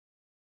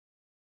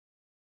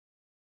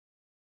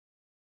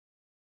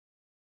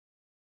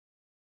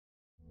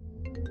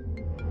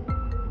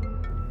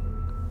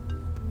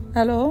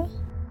Allô?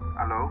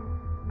 Allô?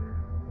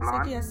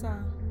 C'est qui est ça?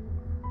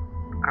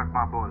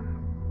 Kakma Boz.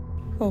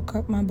 Oh,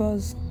 Kakma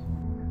Boz.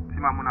 Ti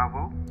mamoun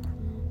avou?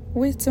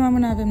 Oui, ti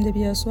mamoun avem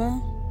depuis hier soir.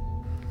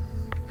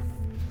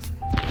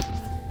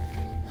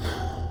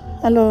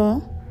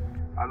 Allô?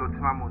 Allô, ti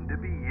mamoun,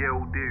 depuis hier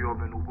ou de yo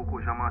ben ou poko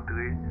jam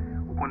antre,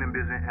 ou konen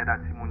bezwen aide a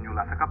ti moun yo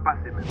la, sa ka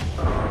pase men.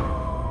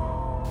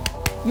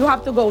 You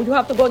have to go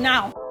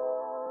now.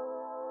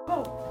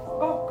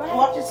 Go ahead.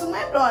 Watch it some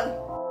man done.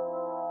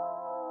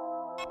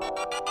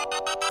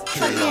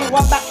 Fad gen,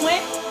 wap bak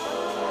mwen?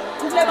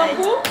 Ouvle ban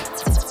kou?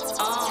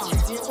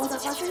 Tu veux qu'on ça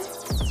passe?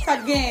 Fad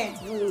gen.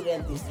 You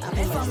get this.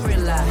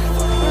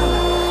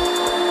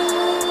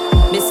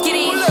 Miss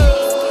Kitty.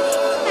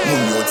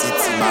 Moun yo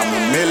titi ma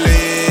moun mele.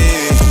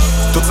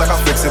 Tout ça qu'a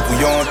fait c'est pour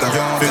yonta.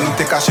 Fais nous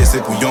te cacher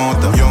c'est pour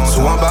yonta.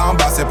 Sou en bas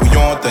c'est pour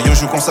yonta. Yon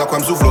jou comme ça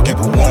comme sou vlogué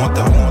pour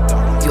monta.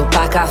 Yo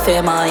pa ka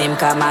fè man, m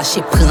ka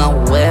mache pran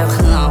wèv.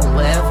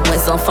 Mwen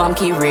son femme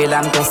qui real,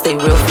 I'm gon' stay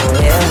real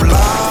forever.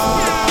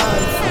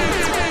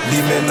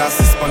 Li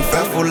menaces pon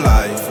fè for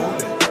life.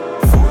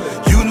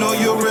 You know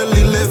you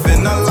really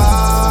living a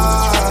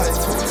life.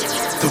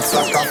 Tout ça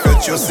qu'a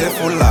fait yo c'est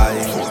for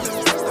life.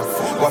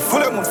 Wa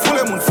foule moun.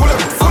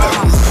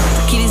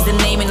 Kitty's the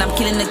name and I'm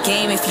killing the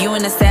game. If you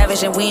ain't a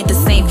savage and we ain't the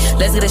same,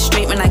 let's get it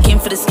straight, man. I came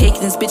for this cake.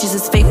 These bitches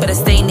is fake, but I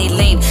stay in they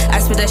lane. I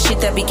spit that shit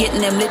that be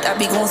getting them lit. I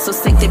be going so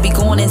sick, they be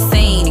going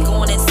insane.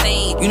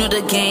 You know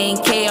the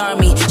gang,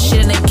 K-Army,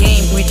 shit in the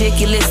game.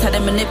 Ridiculous how they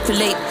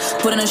manipulate.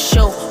 Put in a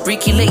show,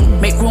 reculate,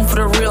 make room for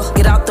the real.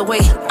 Get out the way,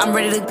 I'm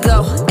ready to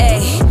go.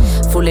 Ayy,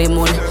 foule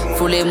moun.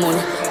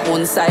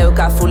 Moun sa yo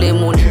ka foule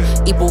moun.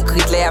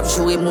 Hypocrite le ap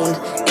joué moun.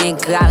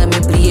 Ingrat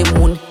reme plié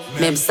moun.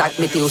 Même sac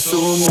mette yo sou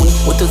moun.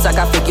 Ou tout ça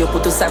ka fek yo, pou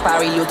tout ça pa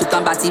real yo. Tout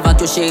en bati vant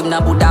yo chérim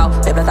nan boudaw.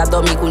 Pepla ta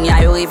dormi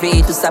kounya yo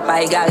réveillé. Tout ça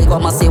pa égaré,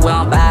 komanse wè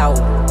en ba ou.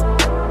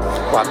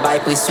 Wap bay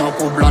pression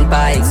pou blonde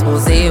pa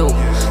expose yo.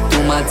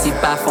 Tout manti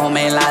pa fon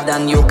men la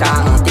dan yo ka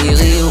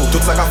enterré yo.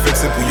 Tout ça qu'a fait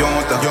c'est pour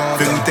yonta.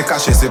 Fais nous te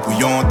cacher c'est pour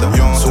yonta.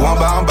 Sou en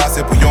bas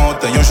c'est pour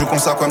yonta. Yon jou comme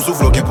ça comme sou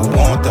vlogué pour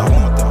monta.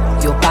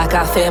 Yo pa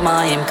ka fè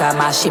man, m ka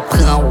mache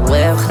pran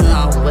wèv.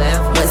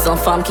 Mwen son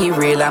femme qui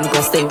real, I'm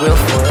gon' stay real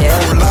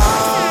forever.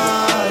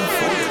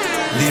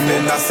 Li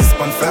menaces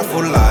pon fè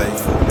for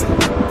life.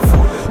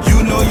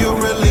 You know you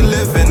really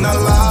living a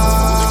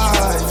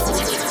life.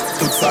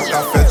 Tout ça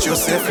qu'a fait yo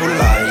c'est for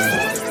life.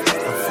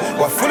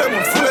 Wa foule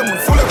moun.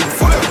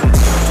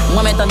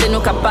 Mwen men tande nou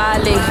ka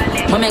pale,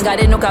 mwen men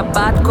gade nou ka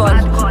bat kol.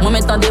 Mwen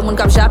men tande moun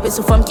kap jape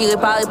sou femme ki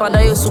repare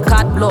pandan yo sou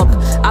 4 blok.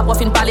 Apre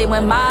fin pale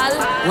mwen mal,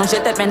 non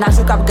jete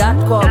menaj ou kap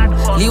gat kol.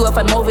 Li wè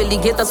fè mouve li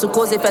geta sou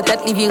koze fè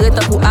tèt li vire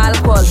ta pou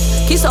alkol.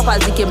 Ki so pal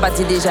di ke m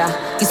bati deja,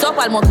 ki so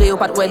pal montre yo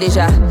pat wè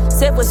deja.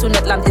 Se vre sou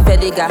net lam te fè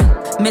dega,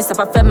 men sa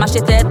pa fè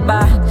mache tèt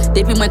ba.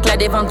 Depi mwen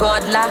kler devan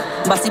God la,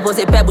 mba si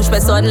pose pè bouche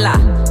person la.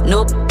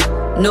 Nope,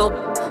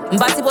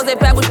 mba si pose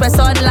pè bouche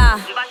person la.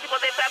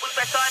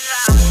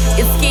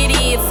 It's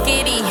Kitty,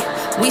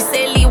 we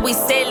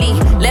silly.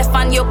 Left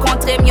on yo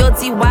contre m, yo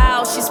di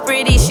wow, she's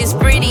pretty.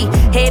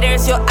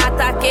 Haters yo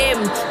attaque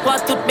m,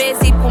 prend tout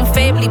basic pou m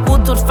faibli. Pou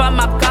tout femme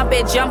ap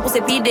kampe jump, pou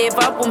se pi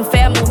devan pou m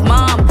fè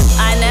mouvement.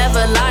 I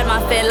never lie, ma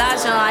fè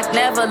l'argent like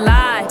never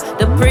lie.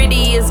 The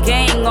prettiest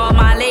gang, all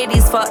my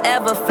ladies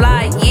forever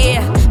fly,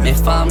 yeah. Men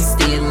femme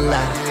still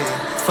la,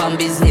 femme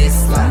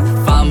business la,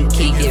 femme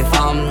ki ge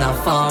femme nan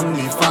femme,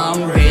 li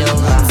femme real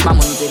la. Ma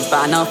moun zil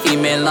pa nan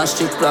female nan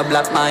strip club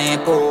la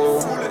p'mayen ko.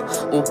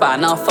 Ou pa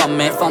nan femme,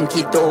 men femme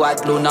ki to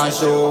at lo nan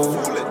show.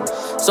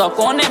 So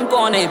konen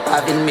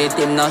pa vin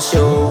metem nan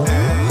show.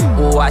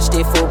 Ou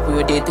achete faux pou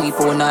yo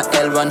detrifo nan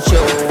L-Run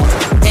show.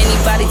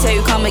 Anybody tell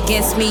you come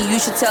against me, you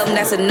should tell them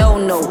that's a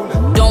no-no.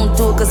 Don't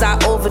do it cause I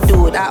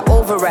overdo it, I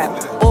over-rap,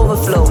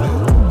 overflow.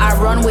 I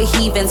run with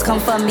heathens, come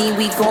for me,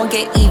 we gon'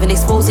 get even.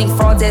 Exposing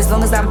frauds as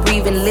long as I'm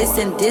breathing.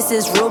 Listen, this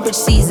is real bitch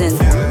season.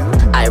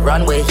 I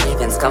run with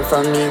heathens, come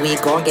for me, we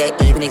gon'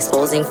 get even.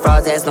 Exposing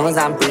frauds as long as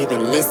I'm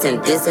breathing. Listen,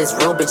 this is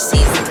real bitch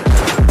season.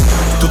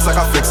 Tout ça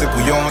qu'a fait c'est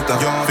pour yonta.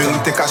 Fais nous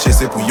te cacher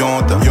c'est pour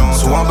yonta.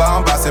 Sou en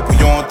bas c'est pour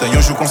yonta.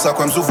 Yon jou comme ça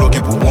comme sou vlogué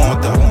pour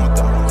monta.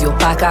 Yo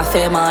pa ka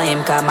fè man,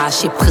 m ka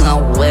mache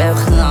pran wèv.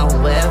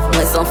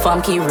 Mwen son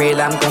femme qui real,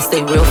 I'm gon'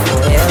 stay real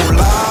forever.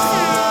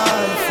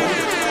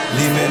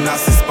 Li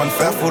menaces pon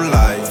fè for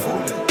life.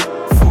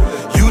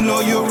 You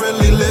know you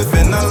really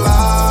living a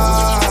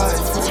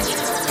life.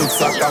 Tout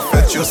ça qu'a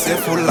fait yo c'est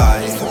for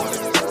life.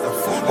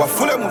 Wa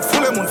foule moun.